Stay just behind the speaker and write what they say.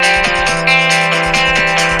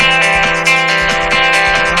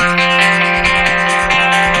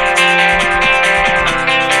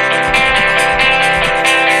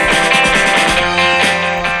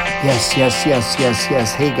Yes.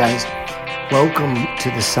 Hey guys, welcome to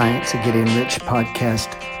the Science of Getting Rich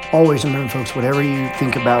podcast. Always remember, folks, whatever you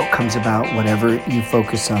think about comes about, whatever you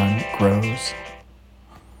focus on grows.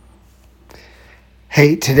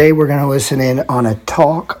 Hey, today we're going to listen in on a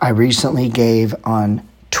talk I recently gave on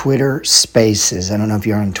Twitter Spaces. I don't know if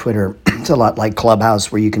you're on Twitter. It's a lot like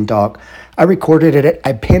Clubhouse where you can talk. I recorded it.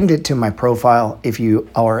 I pinned it to my profile if you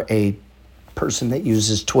are a person that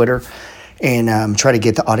uses Twitter, and try to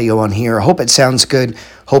get the audio on here. I hope it sounds good.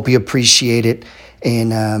 Hope you appreciate it.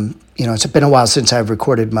 And, it's been a while since I've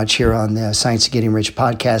recorded much here on the Science of Getting Rich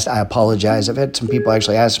podcast. I apologize. I've had some people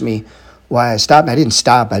actually ask me why I stopped. I didn't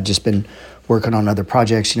stop. I've just been working on other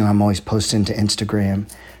projects. I'm always posting to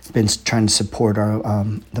Instagram. Been trying to support our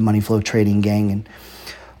the Money Flow Trading Gang and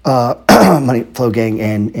Money Flow Gang,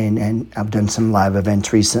 and I've done some live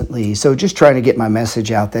events recently. So just trying to get my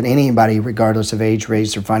message out that anybody, regardless of age,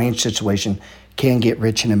 race, or financial situation, can get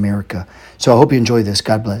rich in America. So I hope you enjoy this.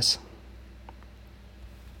 God bless.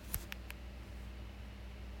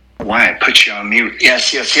 Why I put you on mute?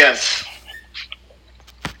 Yes.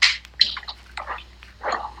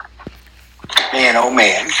 Man, oh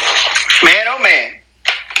man.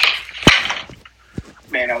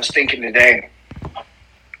 Man, I was thinking today.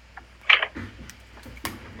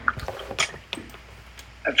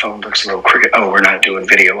 That phone looks a little crooked. Oh, we're not doing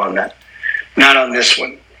video on that. Not on this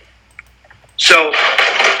one. So,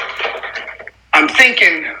 I'm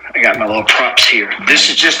thinking, I got my little props here. This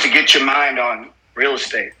is just to get your mind on real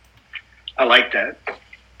estate. I like that.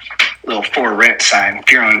 Little for rent sign.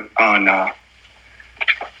 If you're on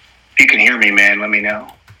if you can hear me, man, let me know.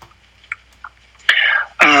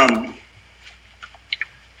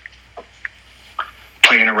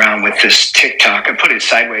 Playing around with this TikTok. I put it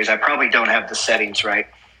sideways. I probably don't have the settings right.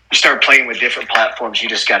 You start playing with different platforms, you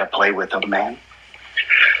just got to play with them, man.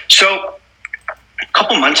 So a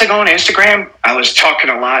couple months ago on Instagram, I was talking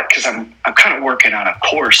a lot because I'm kind of working on a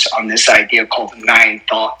course on this idea called 9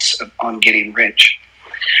 Thoughts on Getting Rich.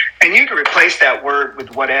 And you can replace that word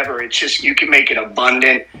with whatever. It's just, you can make it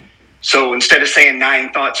abundant. So instead of saying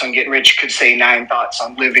 9 thoughts on getting rich, you could say 9 thoughts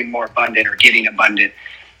on living more abundant or getting abundant,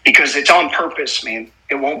 because it's on purpose, man.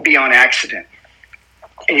 It won't be on accident.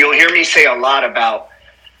 And you'll hear me say a lot about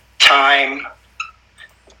time.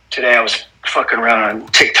 Today I was fucking around on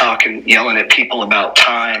TikTok and yelling at people about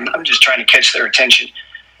time. I'm just trying to catch their attention.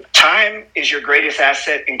 Time is your greatest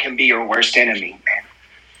asset and can be your worst enemy, man.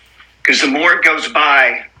 Because the more it goes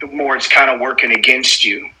by, the more it's kind of working against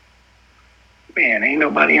you. Man, ain't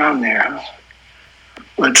nobody on there, huh?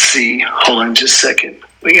 Let's see. Hold on just a second.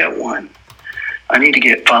 We got one. I need to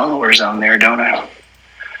get followers on there, don't I?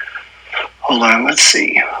 Hold on, let's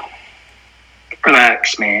see.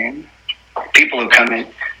 Relax, man. People who come in.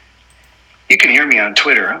 You can hear me on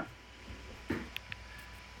Twitter, huh?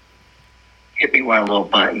 Hit me one little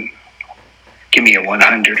button. Give me a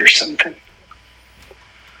 100 or something.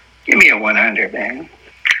 Give me a 100, man.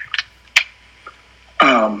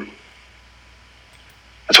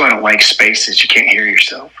 That's why I don't like spaces. You can't hear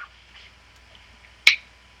yourself.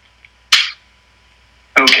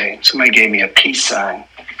 Okay, somebody gave me a peace sign,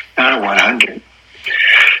 not a 100.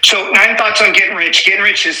 So 9 thoughts on getting rich. Getting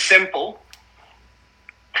rich is simple.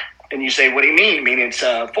 And you say, what do you mean? I mean, it's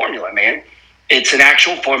a formula, man. It's an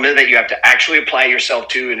actual formula that you have to actually apply yourself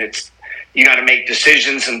to, and you got to make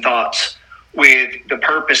decisions and thoughts with the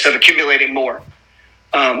purpose of accumulating more.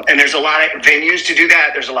 And there's a lot of venues to do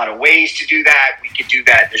that. There's a lot of ways to do that. We could do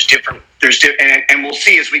that. And we'll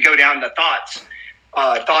see as we go down the thoughts.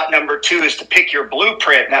 Thought number 2 is to pick your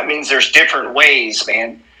blueprint. That means there's different ways,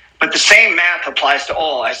 man. But the same math applies to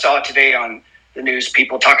all. I saw today on the news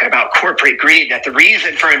people talking about corporate greed, that the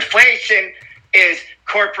reason for inflation is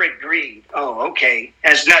corporate greed. Oh, okay. It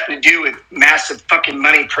has nothing to do with massive fucking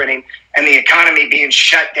money printing and the economy being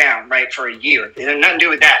shut down, right, for a year. It has nothing to do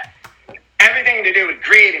with that. Everything to do with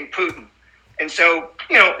greed and Putin. And so,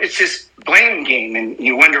 it's this blame game, and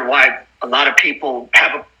you wonder why a lot of people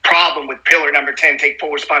have a problem with pillar number 10, take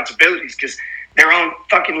full responsibilities, because their own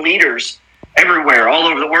fucking leaders everywhere, all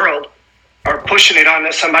over the world, are pushing it on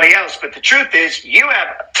to somebody else. But the truth is, you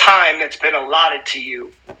have time that's been allotted to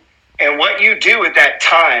you. And what you do with that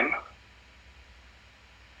time,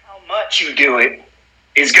 how much you do it,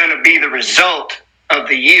 is going to be the result of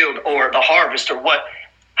the yield or the harvest or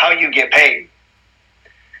how you get paid.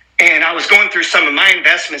 And I was going through some of my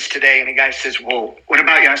investments today, and the guy says, well, what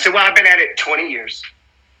about you? I said, well, I've been at it 20 years.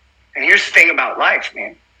 And here's the thing about life,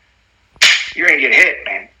 man. You're going to get hit,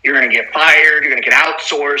 man. You're going to get fired. You're going to get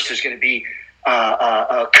outsourced. There's going to be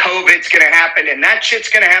COVID's going to happen, and that shit's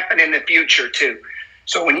going to happen in the future too.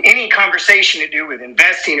 So when any conversation to do with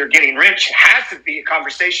investing or getting rich has to be a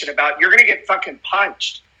conversation about you're going to get fucking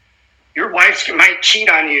punched. Your wife might cheat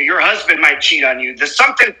on you. Your husband might cheat on you. There's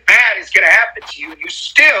something bad is going to happen to you. And you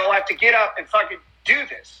still have to get up and fucking do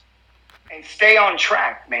this and stay on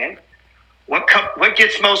track, man. What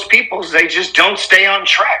gets most people is they just don't stay on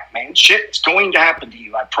track, man. Shit's going to happen to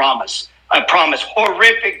you. I promise. I promise.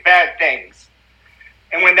 Horrific bad things.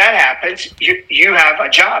 And when that happens, you have a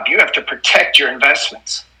job. You have to protect your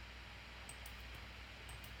investments.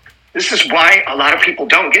 This is why a lot of people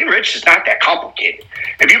don't. Getting rich is not that complicated.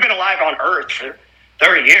 If you've been alive on Earth for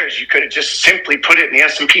 30 years, you could have just simply put it in the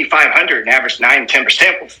S&P 500 and averaged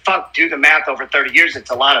 9-10%. Well, fuck, do the math over 30 years. It's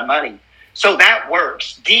a lot of money. So that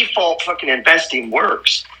works. Default fucking investing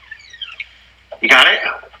works. You got it?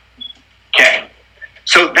 Okay.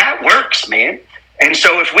 So that works, man. And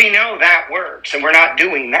so if we know that works and we're not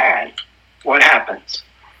doing that, what happens?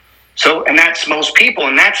 So, and that's most people,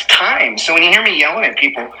 and that's time. So when you hear me yelling at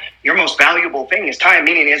people, your most valuable thing is time,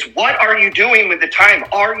 meaning is what are you doing with the time?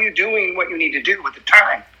 Are you doing what you need to do with the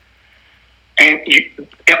time? And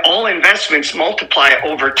all investments multiply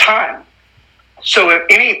over time. So if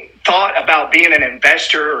any thought about being an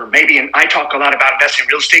investor, or maybe I talk a lot about investing in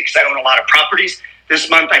real estate because I own a lot of properties. This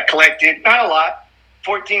month I collected, not a lot,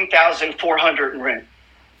 $14,400 in rent.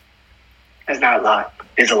 That's not a lot.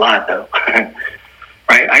 It's a lot though.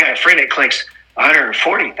 Right? I got a friend that collects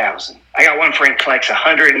 $140,000. I got one friend that collects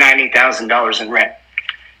 $190,000 in rent.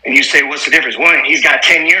 And you say, what's the difference? One, he's got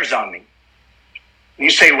 10 years on me. And you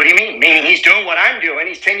say, what do you mean? Meaning he's doing what I'm doing.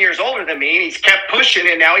 He's 10 years older than me, and he's kept pushing,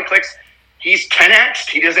 and now he's 10x.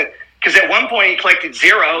 He doesn't, because at one point he collected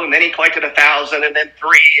 0, and then he collected 1,000, and then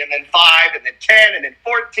 3, and then 5, and then 10, and then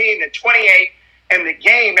 14, and 28. And the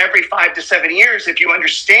game, every 5 to 7 years, if you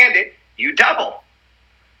understand it, you double.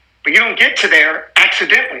 But you don't get to there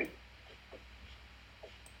accidentally.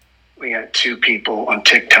 We got 2 people on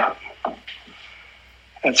TikTok.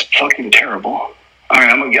 That's fucking terrible. All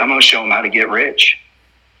right, I'm gonna show them how to get rich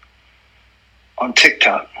on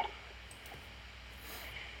TikTok.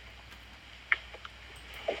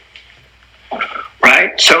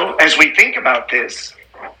 Right? So as we think about this,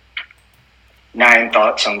 9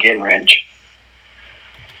 thoughts on getting rich.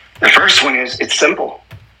 The first one is it's simple.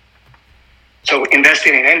 So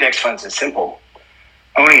investing in index funds is simple.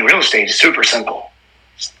 Owning real estate is super simple.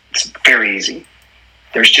 It's very easy.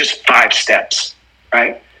 There's just 5 steps,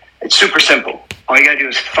 right? It's super simple. All you gotta do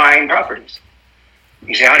is find properties.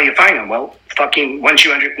 You say, how do you find them? Well, fucking once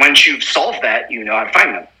you've solved that, you know how to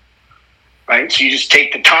find them, right? So you just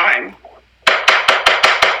take the time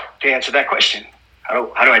to answer that question. How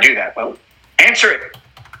do I do that? Well, answer it.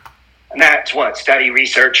 And that's what? Study,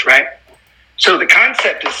 research, right? So the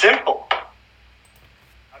concept is simple.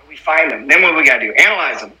 How do we find them? Then what we got to do?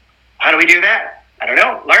 Analyze them. How do we do that? I don't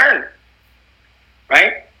know. Learn.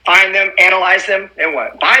 Right? Find them, analyze them, then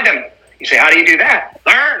what? Buy them. You say, how do you do that?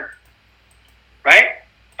 Learn. Right?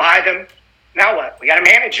 Buy them. Now what? We got to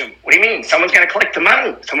manage them. What do you mean? Someone's got to collect the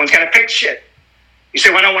money. Someone's got to fix shit. You say,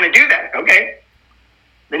 well, I don't want to do that. Okay.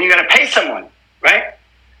 Then you got to pay someone. Right?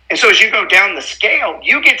 And so as you go down the scale,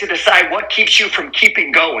 you get to decide what keeps you from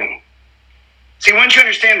keeping going. See, once you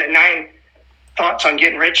understand the 9 thoughts on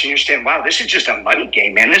getting rich and you understand, wow, this is just a money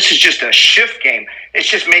game, man. This is just a shift game. It's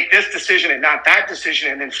just make this decision and not that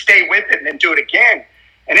decision and then stay with it and then do it again.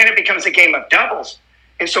 And then it becomes a game of doubles.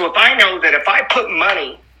 And so if I know that if I put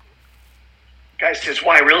money, guy says,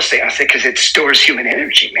 why real estate? I say, because it stores human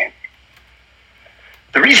energy, man.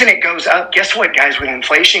 The reason it goes up, guess what, guys, with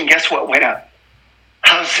inflation, guess what went up?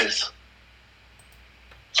 Houses.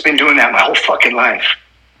 It's been doing that my whole fucking life.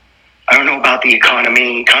 I don't know about the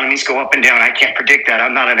economy. Economies go up and down. I can't predict that.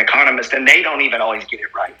 I'm not an economist, and they don't even always get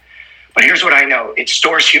it right. But here's what I know. It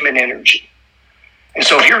stores human energy. And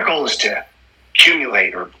so if your goal is to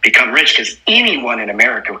accumulate or become rich, because anyone in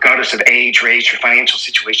America, regardless of age, race, or financial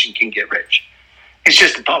situation, can get rich. It's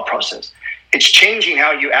just a thought process. It's changing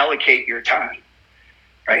how you allocate your time,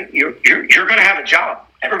 right? You're going to have a job.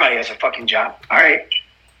 Everybody has a fucking job. All right.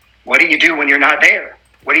 What do you do when you're not there?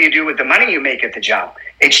 What do you do with the money you make at the job?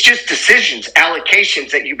 It's just decisions,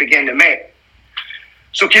 allocations that you begin to make.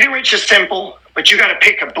 So getting rich is simple, but you got to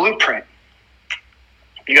pick a blueprint.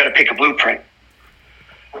 You got to pick a blueprint.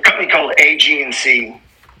 A company called AG&C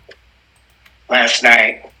last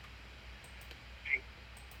night.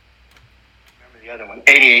 Remember the other one?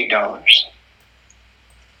 $88.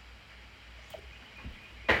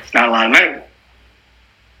 It's not a lot of money.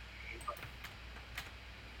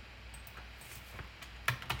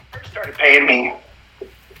 First started paying me,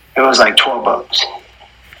 it was like $12.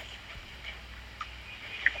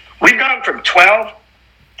 We've gone from 12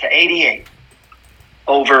 to 88.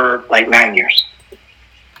 over like 9 years.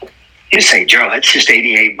 You say, Joe, that's just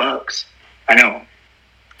 $88. I know.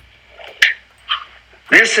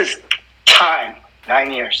 This is time,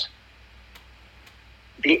 9 years.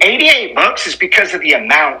 The $88 is because of the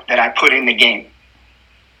amount that I put in the game.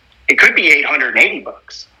 It could be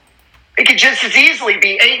 $880. It could just as easily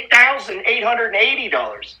be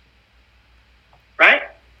 $8,880. Right?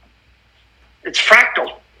 It's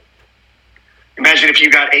fractal. Imagine if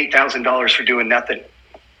you got $8,000 for doing nothing.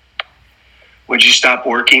 Would you stop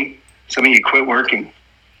working? Some of you quit working.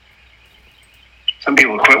 Some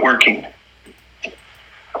people quit working.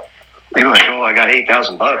 They're like, oh, I got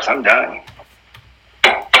 $8,000. I'm done.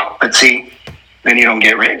 But see, then you don't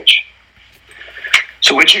get rich.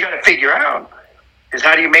 So what you got to figure out is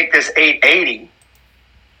how do you make this 880?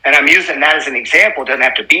 And I'm using that as an example. It doesn't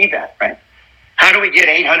have to be that, right? How do we get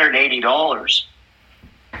 $880?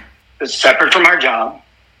 It's separate from our job.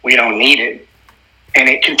 We don't need it. And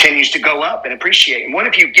it continues to go up and appreciate. And what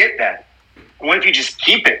if you get that? What if you just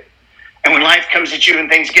keep it? And when life comes at you and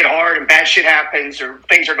things get hard and bad shit happens or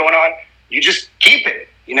things are going on, you just keep it.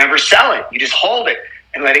 You never sell it. You just hold it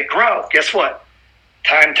and let it grow. Guess what?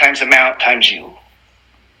 Time times amount times you.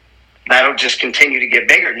 That'll just continue to get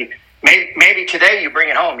bigger. Maybe today you bring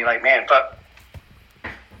it home. You're like, man, fuck.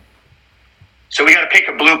 So we got to pick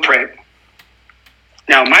a blueprint.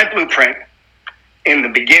 Now, my blueprint in the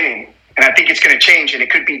beginning, and I think it's going to change, and it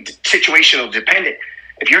could be situational dependent.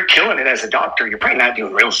 If you're killing it as a doctor, you're probably not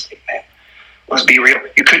doing real estate, man. Let's be real.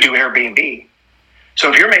 You could do Airbnb.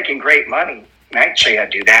 So if you're making great money, and I'd say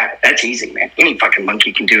I'd do that. That's easy, man. Any fucking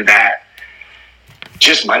monkey can do that.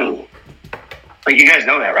 Just money. But you guys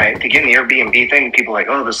know that, right? To get in the Airbnb thing, people are like,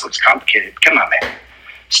 oh, this looks complicated. Come on, man.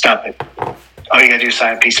 Stop it. All you got to do is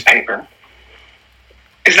sign a piece of paper.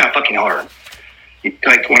 It's not fucking hard.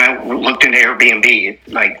 Like when I looked into Airbnb,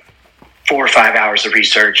 like 4 or 5 hours of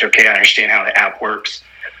research. Okay, I understand how the app works.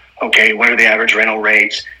 Okay, what are the average rental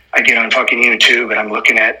rates? I get on fucking YouTube and I'm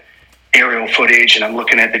looking at aerial footage and I'm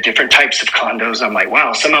looking at the different types of condos. I'm like,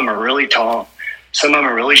 wow, some of them are really tall. Some of them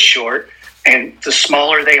are really short. And the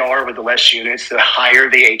smaller they are with the less units, the higher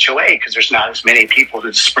the HOA because there's not as many people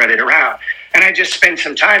to spread it around. And I just spend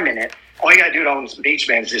some time in it. All you got to do to own some beach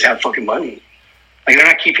vans is have fucking money. Like they're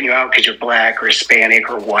not keeping you out because you're black or Hispanic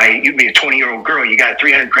or white. You'd be a 20-year-old girl. You got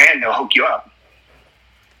 300 grand, they'll hook you up.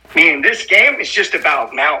 Meaning this game is just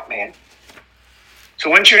about amount, man. So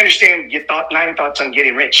once you understand your 9 thoughts on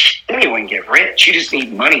getting rich, anyone get rich. You just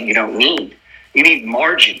need money you don't need. You need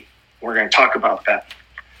margin. We're going to talk about that.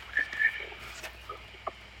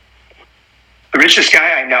 The richest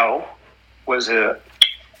guy I know was a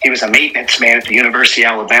maintenance man at the University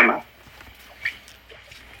of Alabama.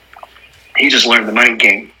 He just learned the money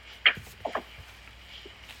game.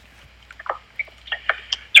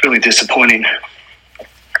 It's really disappointing.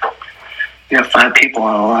 You have 5 people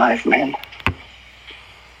on alive, man.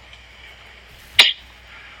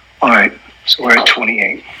 All right, so we're at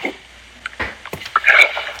 28.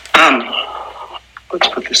 Let's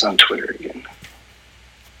put this on Twitter again.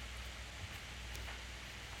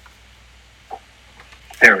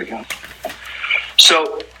 There we go.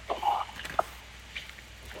 So,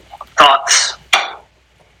 thoughts.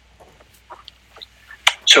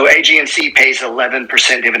 So AGNC pays 11%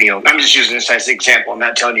 dividend yield. I'm just using this as an example. I'm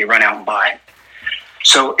not telling you run out and buy.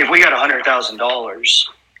 So if we got $100,000,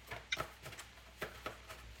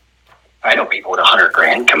 I know people with 100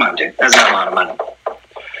 grand. Come on, dude. That's not a lot of money.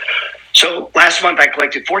 So last month I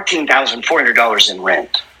collected $14,400 in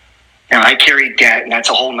rent. Now I carried debt, and that's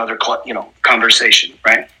a whole nother conversation,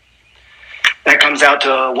 right? That comes out to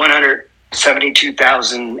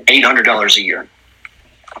 $172,800 a year.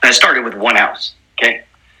 That started with one house, okay?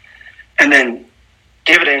 And then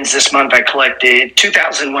dividends this month I collected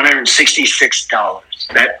 $2,166.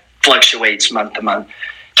 That fluctuates month to month.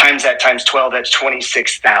 Times that times 12, that's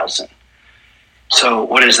 $26,000. So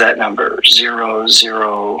what is that number?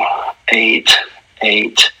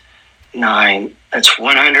 00889. That's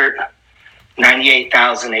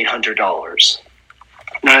 $198,800.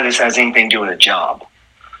 None of this has anything to do with a job.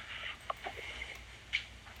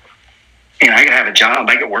 And I could have a job.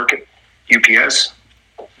 I could work at UPS.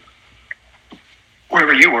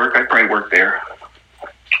 Wherever you work, I probably work there.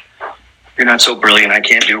 You're not so brilliant, I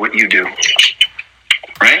can't do what you do.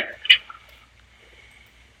 Right?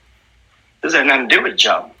 This has nothing to do with a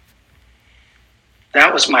job.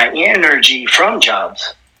 That was my energy from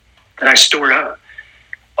jobs that I stored up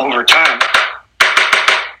over time.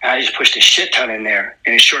 I just pushed a shit ton in there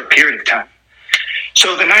in a short period of time.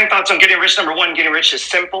 So the 9 thoughts on getting rich. Number 1, getting rich is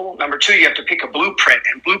simple. Number 2, you have to pick a blueprint.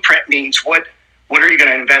 And blueprint means what are you going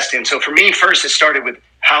to invest in? So for me, first, it started with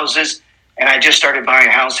houses And I just started buying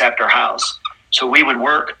house after house. So we would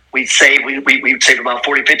work, we'd save about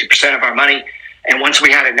 40, 50% of our money. And once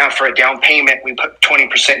we had enough for a down payment, we put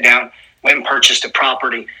 20% down, went and purchased a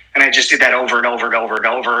property. And I just did that over and over and over and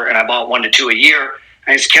over. And I bought 1 to 2 a year.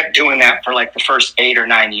 I just kept doing that for like the first 8 or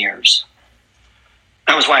 9 years.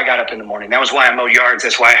 That was why I got up in the morning. That was why I mowed yards.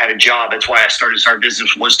 That's why I had a job. That's why I started our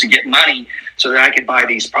business, was to get money so that I could buy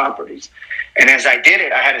these properties. And as I did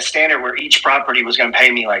it, I had a standard where each property was going to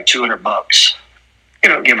pay me like $200,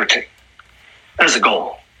 give or take. That was the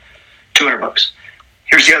goal, $200.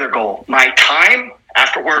 Here's the other goal. My time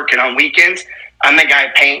after work and on weekends, I'm the guy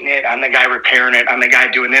painting it. I'm the guy repairing it. I'm the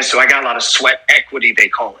guy doing this. So I got a lot of sweat equity, they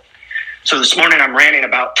call it. So this morning I'm ranting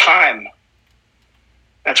about time.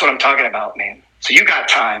 That's what I'm talking about, man. So you got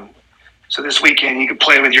time. So this weekend you could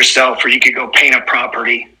play with yourself, or you could go paint a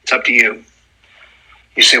property. It's up to you.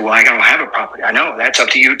 You say, well, I don't have a property. I know. That's up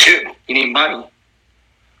to you too. You need money.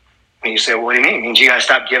 And you say, well, what do you mean? It means you got to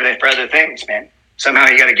stop giving it for other things, man. Somehow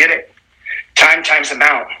you got to get it. Time times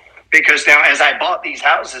amount. Because now as I bought these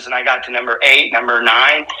houses and I got to number 8, number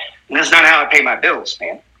 9, and that's not how I pay my bills,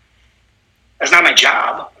 man. That's not my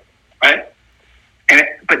job, right?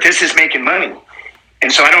 But this is making money.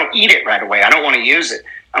 And so I don't eat it right away. I don't want to use it.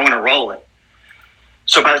 I want to roll it.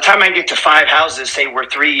 So by the time I get to 5 houses, say we're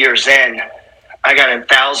 3 years in, I got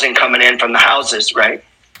 1,000 coming in from the houses, right?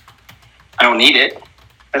 I don't need it.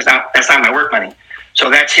 That's not my work money. So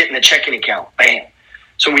that's hitting the checking account. Bam.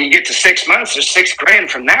 So when you get to 6 months, there's $6,000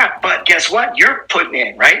 from that. But guess what? You're putting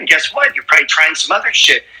in, right? And guess what? You're probably trying some other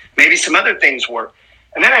shit. Maybe some other things work.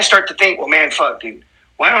 And then I start to think, well, man, fuck, dude.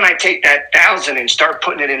 Why don't I take that 1,000 and start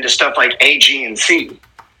putting it into stuff like A, G, and C?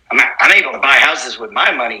 I'm able to buy houses with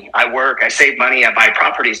my money. I work, I save money, I buy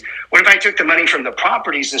properties. What if I took the money from the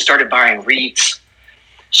properties and started buying REITs?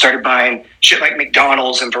 Started buying shit like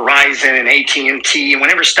McDonald's and Verizon and AT&T. And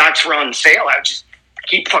whenever stocks were on sale, I would just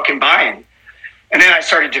keep fucking buying. And then I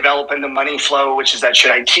started developing the money flow, which is that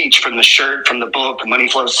shit I teach from the book, the money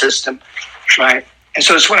flow system, right? And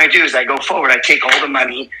so that's what I do is I go forward. I take all the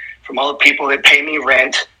money from all the people that pay me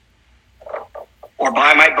rent or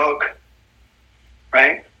buy my book,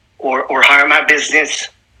 right? Or hire my business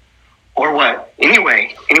or what?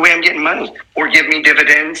 Anyway, I'm getting money or give me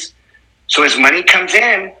dividends. So as money comes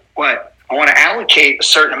in, what? I want to allocate a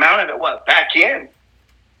certain amount of it, what? Back in.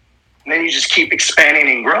 And then you just keep expanding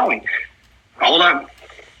and growing. Hold on.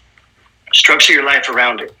 Structure your life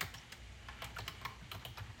around it.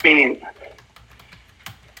 Meaning,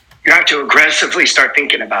 you have to aggressively start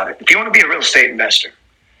thinking about it. If you want to be a real estate investor,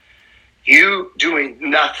 you doing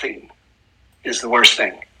nothing is the worst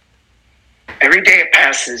thing. Every day it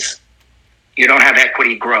passes, you don't have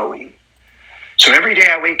equity growing. So every day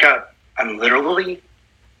I wake up, I'm literally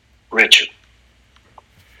richer.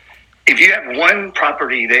 If you have one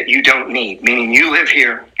property that you don't need, meaning you live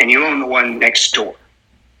here and you own the one next door,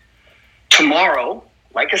 tomorrow,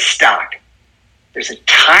 like a stock, there's a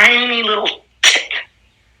tiny little tick.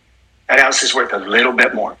 That house is worth a little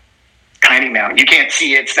bit more. Tiny amount. You can't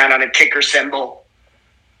see it. It's not on a ticker symbol,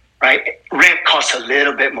 right? Rent costs a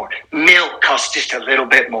little bit more. Milk costs just a little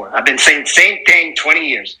bit more. I've been saying the same thing 20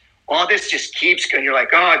 years. All this just keeps going. You're like,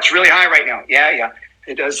 oh, it's really high right now. Yeah.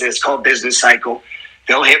 It does this. It's called business cycle.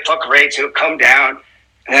 They'll hit fuck rates. It'll come down.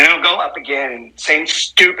 And then it'll go up again. And same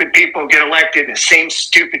stupid people get elected. And the same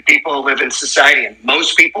stupid people live in society. And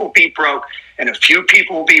most people will be broke. And a few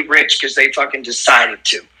people will be rich because they fucking decided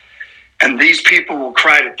to. And these people will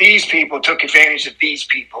cry that these people took advantage of these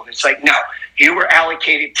people. It's like, no, you were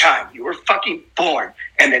allocated time. You were fucking born.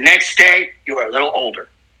 And the next day, you were a little older.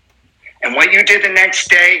 And what you did the next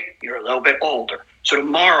day, you're a little bit older. So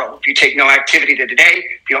tomorrow, if you take no activity to today,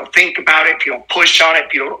 if you don't think about it, if you don't push on it,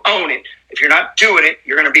 if you don't own it, if you're not doing it,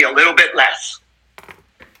 you're going to be a little bit less.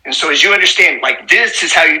 And so as you understand, like this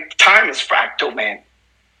is how time is fractal, man.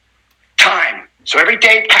 Time. So every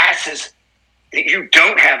day passes that you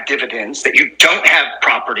don't have dividends, that you don't have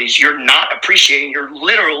properties, you're not appreciating, you're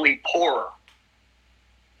literally poorer.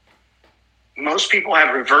 Most people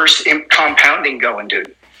have reverse compounding going,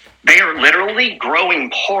 dude. They are literally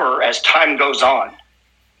growing poorer as time goes on.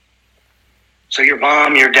 So your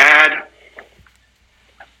mom, your dad,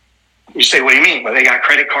 you say, what do you mean? Well, they got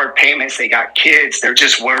credit card payments, they got kids, they're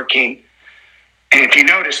just working. And if you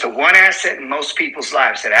notice, the one asset in most people's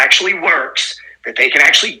lives that actually works, that they can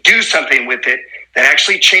actually do something with it, that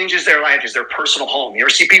actually changes their life is their personal home. You ever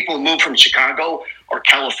see people move from Chicago or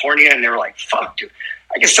California and they're like, fuck, dude,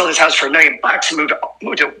 I can sell this house for $1 million and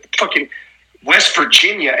move to fucking West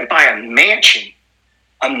Virginia and buy a mansion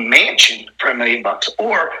for $1 million,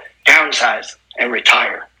 or downsize and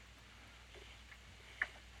retire.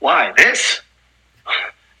 Why?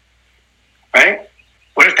 right?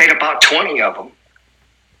 What if they'd have bought 20 of them?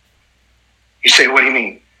 You say, what do you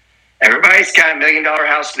mean? Everybody's got $1 million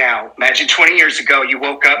house now. Imagine 20 years ago, you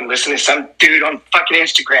woke up and listened to some dude on fucking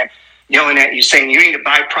Instagram yelling at you saying you need to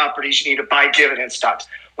buy properties, you need to buy dividend stocks.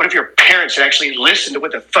 What if your parents had actually listened to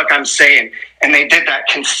what the fuck I'm saying and they did that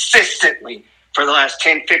consistently for the last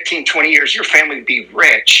 10, 15, 20 years? Your family would be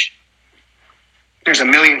rich. There's a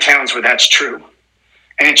million towns where that's true.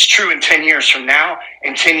 And it's true in 10 years from now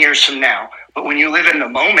and 10 years from now. But when you live in the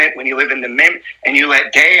moment, when you live in the moment and you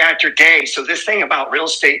let day after day, so this thing about real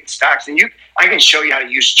estate and stocks, and I can show you how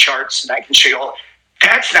to use charts and I can show you all.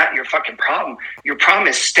 That's not your fucking problem. Your problem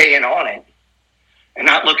is staying on it and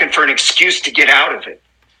not looking for an excuse to get out of it.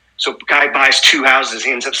 So a guy buys 2 houses,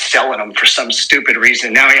 he ends up selling them for some stupid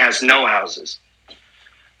reason. Now he has no houses.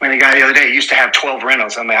 When the guy the other day used to have 12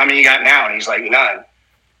 rentals. I'm like, how many you got now? And he's like, none.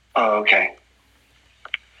 Oh, okay.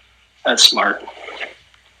 That's smart.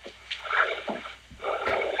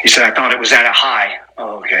 He said, I thought it was at a high.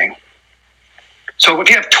 Oh, okay. So if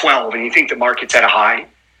you have 12 and you think the market's at a high,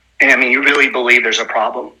 and I mean, you really believe there's a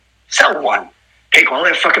problem, sell one. Take all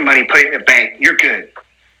that fucking money, put it in the bank. You're good.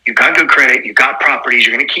 You've got good credit. You've got properties.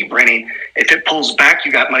 You're going to keep renting. If it pulls back,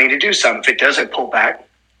 you got money to do something. If it doesn't pull back,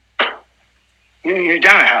 you're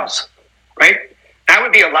down a house, right? That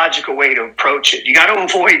would be a logical way to approach it. You got to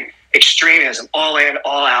avoid extremism, all in,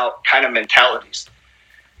 all out kind of mentalities.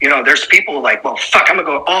 You know, there's people like, well, fuck, I'm going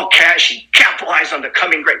to go all cash and capitalize on the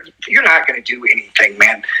coming great. You're not going to do anything,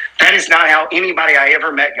 man. That is not how anybody I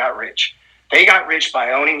ever met got rich. They got rich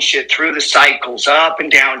by owning shit through the cycles, up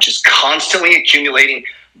and down, just constantly accumulating,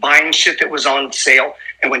 buying shit that was on sale.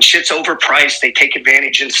 And when shit's overpriced, they take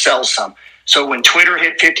advantage and sell some. So when Twitter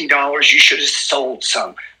hit $50, you should have sold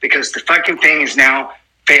some because the fucking thing is now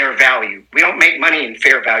fair value. We don't make money in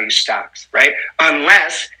fair value stocks, right?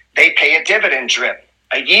 Unless they pay a dividend drip,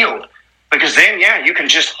 a yield. Because then, yeah, you can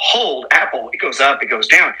just hold Apple. It goes up, it goes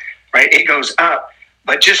down, right? It goes up.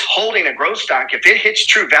 But just holding a growth stock, if it hits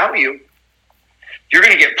true value, you're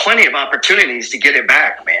going to get plenty of opportunities to get it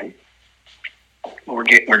back, man. We're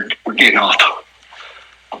getting off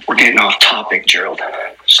topic, Gerald.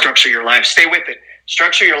 Structure your life. Stay with it.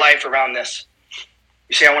 Structure your life around this.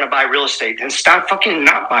 You say, I want to buy real estate. Then stop fucking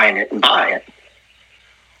not buying it and buy it.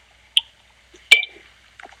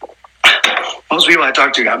 Most people I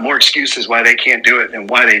talk to got more excuses why they can't do it than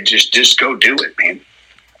why they just go do it, man.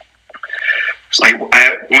 It's like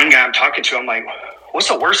one guy I'm talking to, I'm like, what's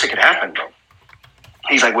the worst that could happen, bro?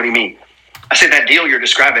 He's like, what do you mean? I said, that deal you're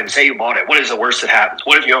describing, say you bought it. What is the worst that happens?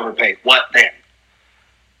 What if you overpaid? What then?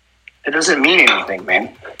 It doesn't mean anything,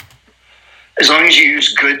 man. As long as you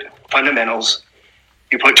use good fundamentals,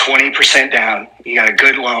 you put 20% down, you got a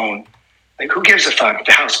good loan. Like, who gives a fuck if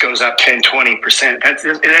the house goes up 10, 20%?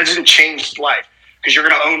 It doesn't change life because you're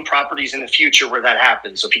going to own properties in the future where that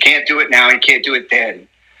happens. So if you can't do it now, you can't do it then.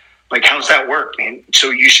 Like, how's that work, man? So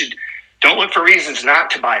you don't look for reasons not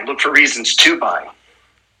to buy. Look for reasons to buy.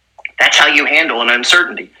 That's how you handle an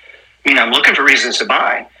uncertainty. I mean, I'm looking for reasons to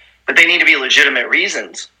buy, but they need to be legitimate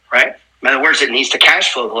reasons, right? In other words, it needs to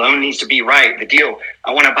cash flow. The loan needs to be right. The deal,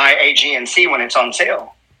 I want to buy AGNC when it's on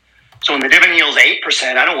sale. So when the dividend yield's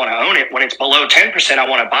 8%, I don't want to own it. When it's below 10%, I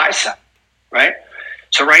want to buy some, right?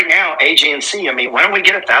 So right now, AGNC, I mean, why don't we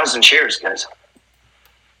get 1,000 shares, guys?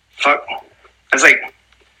 Fuck. I was like,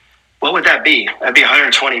 what would that be? That'd be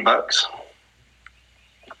 $120.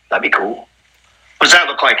 That'd be cool. What does that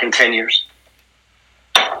look like in 10 years?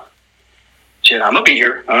 Shit, I'm going to be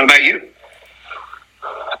here. I don't know about you.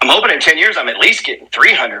 I'm hoping in 10 years I'm at least getting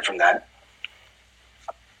 300 from that.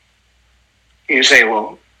 You say,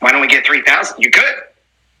 well, why don't we get 3,000? You could.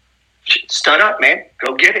 Stud up, man.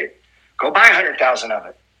 Go get it. Go buy 100,000 of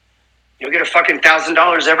it. You'll get a fucking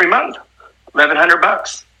 $1,000 every month.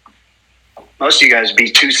 $1,100. Most of you guys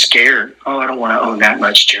be too scared. Oh, I don't want to own that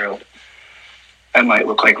much, Gerald. That might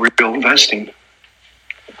look like real investing.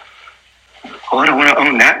 Oh, I don't want to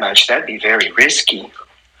own that much. That'd be very risky.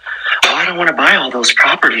 Oh, I don't want to buy all those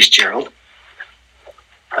properties, Gerald.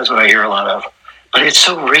 That's what I hear a lot of. But it's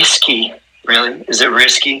so risky. Really? Is it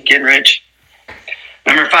risky getting rich?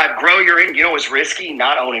 Number 5, grow your income. You know what's risky?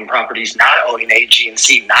 Not owning properties, not owning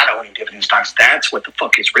AGNC, not owning dividend stocks. That's what the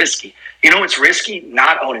fuck is risky. You know what's risky?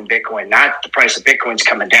 Not owning Bitcoin, not the price of Bitcoin's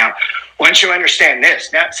coming down. Once you understand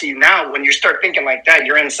this, now when you start thinking like that,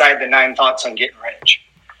 you're inside the 9 thoughts on getting rich.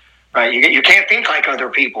 Right? You can't think like other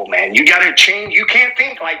people, man. You got to change. You can't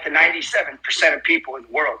think like the 97% of people in the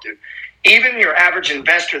world, dude. Even your average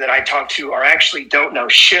investor that I talk to actually don't know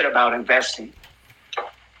shit about investing.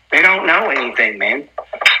 They don't know anything, man.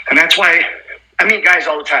 And that's why I meet guys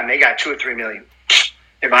all the time. They got 2 or 3 million.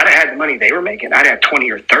 If I'd have had the money they were making, I'd have 20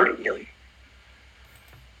 or 30 million.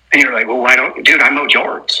 And you're like, well, why don't, dude, I mowed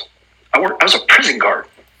yards. I was a prison guard.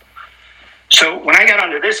 So when I got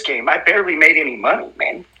onto this game, I barely made any money,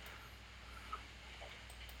 man.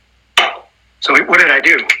 So what did I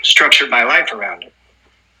do? Structured my life around it.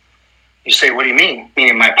 You say, what do you mean?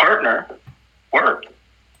 Meaning my partner worked.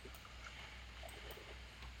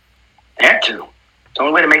 They had to. It's the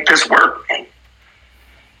only way to make this work, man.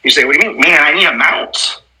 You say, what do you mean? Man, I need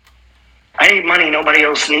amounts. I need money nobody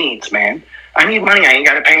else needs, man. I need money. I ain't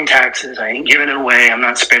got to pay taxes. I ain't giving it away. I'm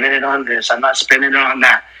not spending it on this. I'm not spending it on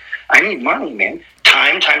that. I need money, man.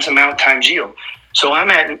 Time times amount times yield. So I'm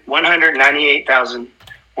at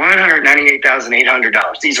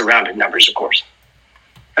 $198,800. These are rounded numbers, of course.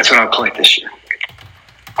 That's what I'll collect this year.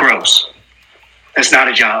 Gross. That's not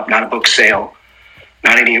a job, not a book sale,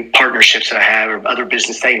 not any partnerships that I have or other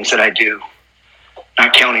business things that I do.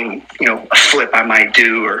 Not counting, a flip I might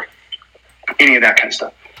do or any of that kind of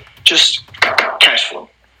stuff. Just cash flow.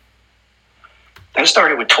 That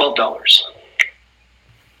started with $12.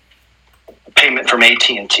 A payment from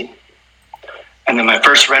AT&T. And then my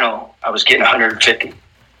first rental, I was getting $150.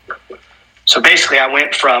 So basically I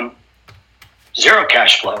went from zero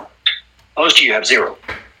cash flow. Most of you have zero.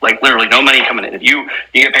 Like literally no money coming in. You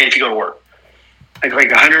get paid if you go to work. Like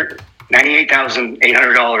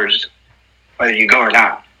 $198,800 whether you go or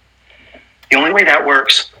not. The only way that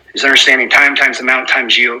works is understanding time times amount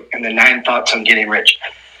times yield and the 9 thoughts on getting rich.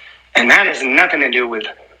 And that has nothing to do with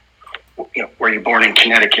were you born in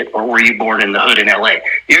Connecticut or were you born in the hood in LA?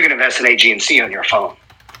 You can invest in AG&C on your phone.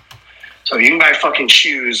 So you can buy fucking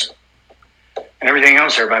shoes and everything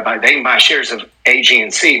else everybody buy. They can buy shares of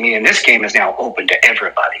AG&C, meaning this game is now open to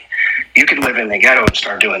everybody. You can live in the ghetto and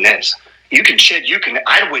start doing this.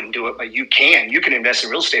 I wouldn't do it, but you can. You can invest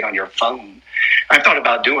in real estate on your phone. I've thought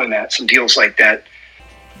about doing that, some deals like that.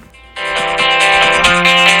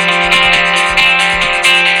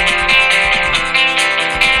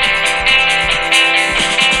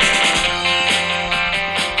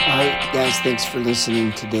 All right, guys, thanks for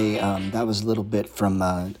listening today. That was a little bit from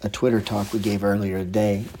a Twitter talk we gave earlier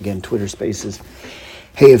today. Again, Twitter Spaces.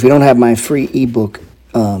 Hey, if you don't have my free ebook,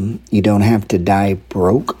 You Don't Have to Die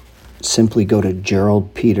Broke, simply go to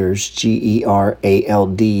Gerald Peters,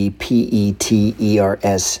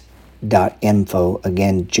 GeraldPeters.info.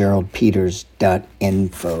 Again,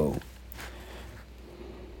 GeraldPeters.info.